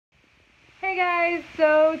Alright guys,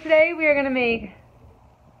 so today we are going to make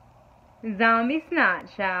zombie snot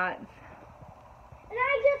shots. And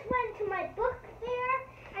I just went to my book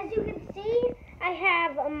fair. As you can see, I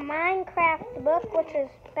have a Minecraft book, which is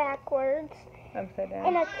backwards, Upside down.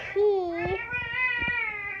 and a key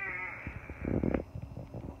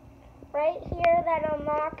right here that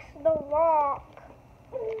unlocks the lock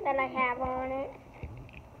that I have on it.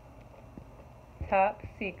 Top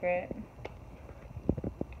secret.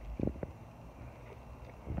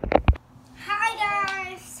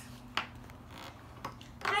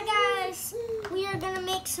 Hi guys, we are gonna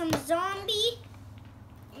make some zombie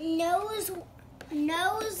noses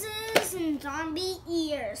and zombie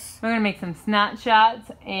ears. We're going to make some snot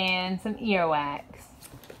shots and some earwax.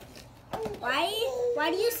 Why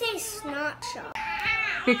do you say snot shot?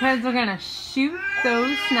 Because we're going to shoot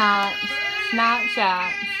those snot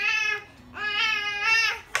shots.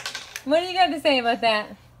 What do you got to say about that?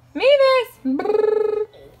 Mavis!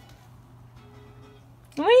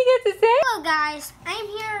 What do you got to say? Hello guys, I'm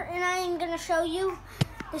here and I am going to show you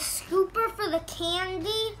the scooper for the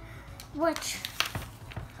candy, which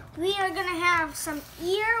we are going to have some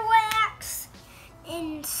earwax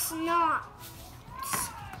and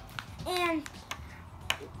snots. And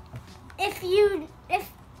if you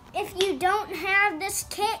don't have this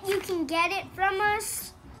kit, you can get it from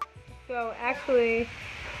us. So actually,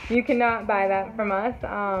 you cannot buy that from us.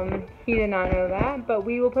 He did not know that, but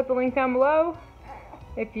we will put the link down below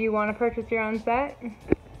if you want to purchase your own set.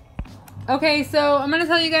 Okay, so I'm going to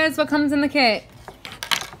tell you guys what comes in the kit.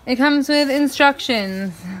 It comes with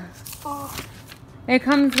instructions. It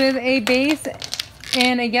comes with a base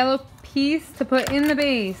and a yellow piece to put in the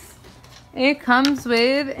base. It comes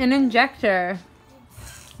with an injector.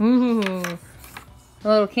 Ooh. A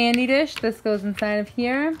little candy dish. This goes inside of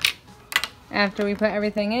here after we put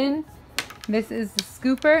everything in. This is the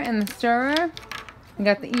scooper and the stirrer. We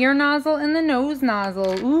got the ear nozzle and the nose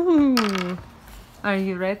nozzle. Ooh. Are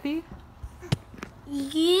you ready?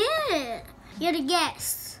 Yeah. You had to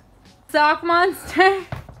guess. Sock monster?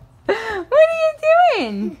 What are you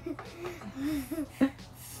doing?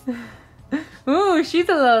 Ooh, she's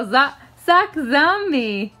a little sock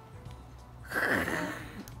zombie.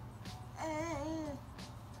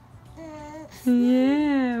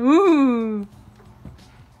 Yeah. Ooh.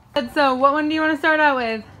 So, what one do you want to start out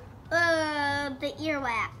with? The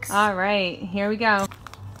earwax. All right, here we go.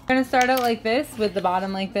 We're gonna start out like this with the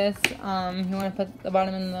bottom like this. You want to put the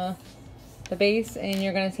bottom in the base, and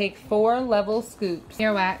you're gonna take 4 level scoops.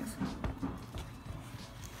 Earwax.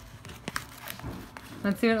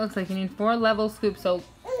 Let's see what it looks like. You need 4 level scoops, so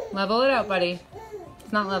level it out, buddy.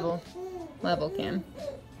 It's not level. Level, Cam.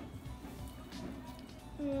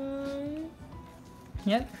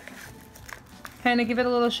 Yep. Kind of give it a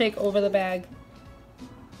little shake over the bag.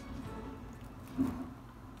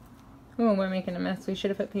 Ooh, we're making a mess. We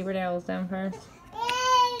should have put paper towels down first.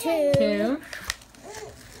 2.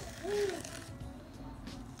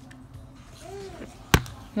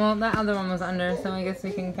 Well, that other one was under, so I guess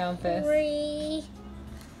we can count this. 3.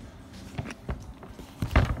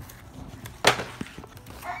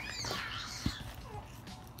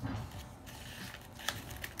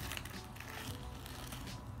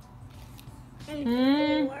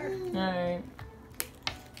 And 4. Alright.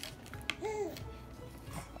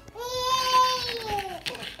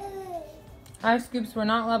 Our scoops were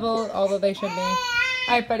not leveled, although they should be.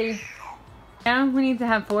 Alright, buddy. Now we need to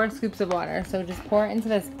have 4 scoops of water, so just pour it into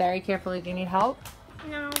this very carefully. Do you need help?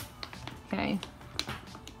 No. Okay.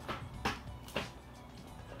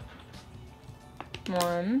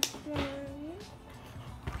 1.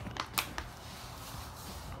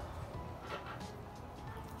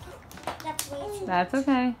 That's way too That's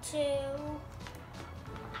okay. 2.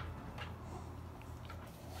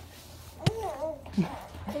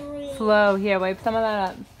 Slow. Here, wipe some of that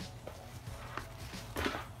up.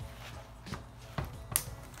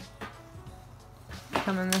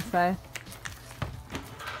 Come in this way.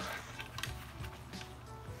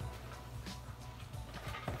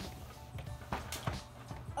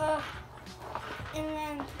 And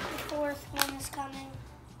then the 4th one is coming.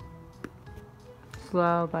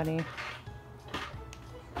 Slow, buddy.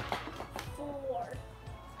 4.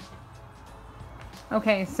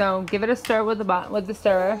 Okay, so give it a stir with the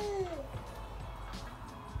stirrer.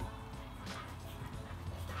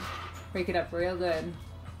 Break it up real good.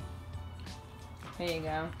 There you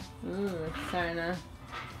go. Ooh, it's starting to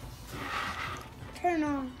Turn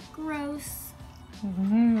on. Gross.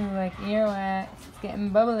 like earwax. It's getting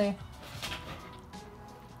bubbly.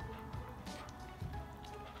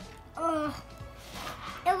 Ugh.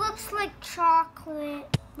 It looks like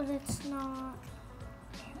chocolate, but it's not.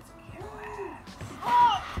 It's earwax.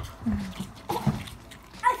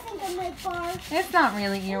 I think I might barf. It's not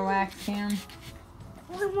really earwax, Cam.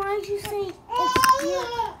 Then why did you say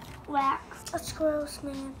it's earwax? That's gross,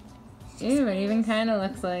 man. Ew, it even kind of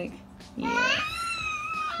looks like ear.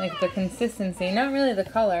 Like the consistency, not really the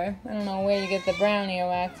color. I don't know where you get the brown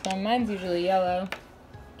earwax from. Mine's usually yellow.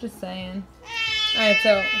 Just saying. Alright,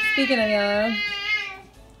 so speaking of yellow,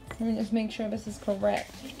 let me just make sure this is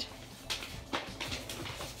correct.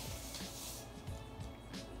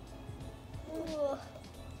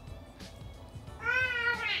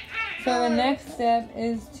 So the next step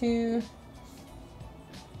is to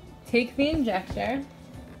take the injector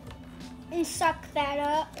and suck that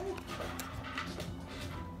up.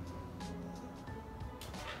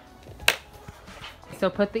 So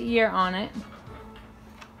put the ear on it.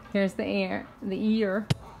 Here's the ear.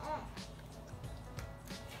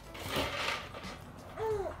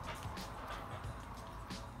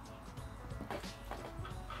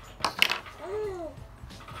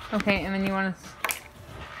 Okay, and then you want to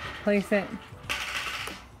place it.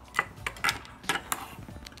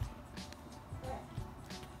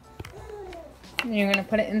 And you're going to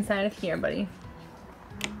put it inside of here, buddy.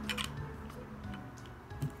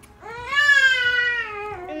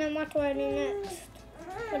 And then what do I do next?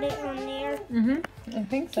 Put it on there? I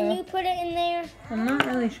think so. Can you put it in there? I'm not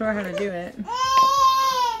really sure how to do it.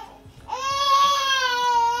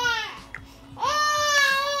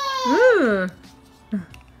 Ooh!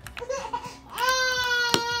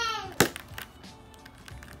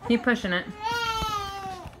 Keep pushing it.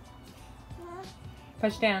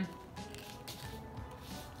 Push down.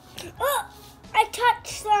 Oh! I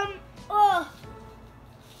touched some. Oh!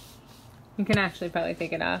 You can actually probably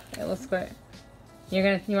take it off. It will squirt. You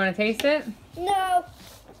want to taste it? No.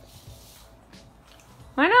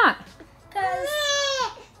 Why not? Because.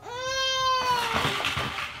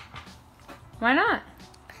 Why not?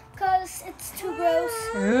 Because it's too gross.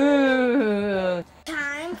 Ooh.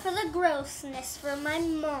 Time for the grossness for my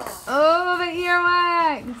mom. Oh, the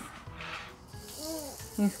earwax.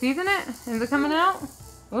 You squeezing it? Is it coming out?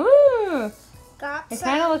 Ooh. Got It some.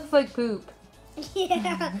 kind of looks like poop.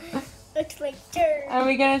 Yeah. Looks like dirt. Are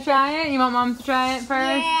we going to try it? You want Mom to try it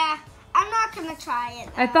first? Yeah. I'm not going to try it.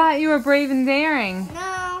 I thought you were brave and daring.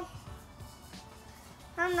 No.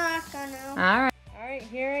 I'm not going to. Alright. Alright,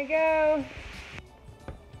 here I go.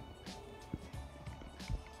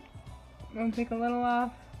 I'm going to take a little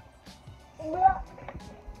off.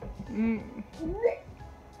 Mm.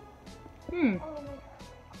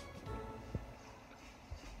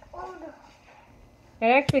 It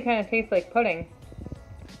actually kind of tastes like pudding.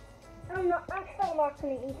 I'm still not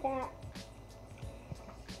going to eat that.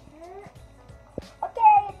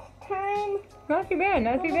 Okay, it's time. Not too bad,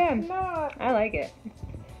 not too bad. Not. I like it.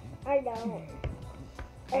 I don't.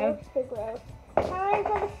 Yeah. It looks too gross. Time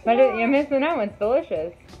for the But snack. you're missing out. It's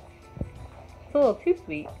delicious. It's a little too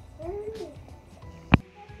sweet. Okay,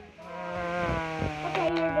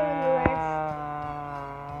 you're doing the rest.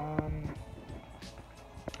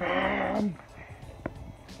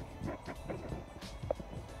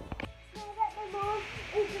 Now that my mom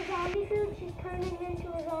is a zombie food, she's turning into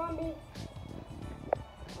a zombie.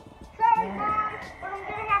 Sorry, Mom, but I'm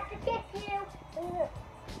gonna have to kick you.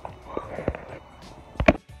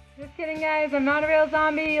 Just kidding, guys. I'm not a real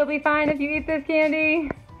zombie. You'll be fine if you eat this candy.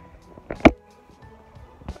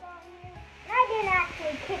 I didn't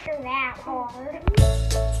actually kick her that hard.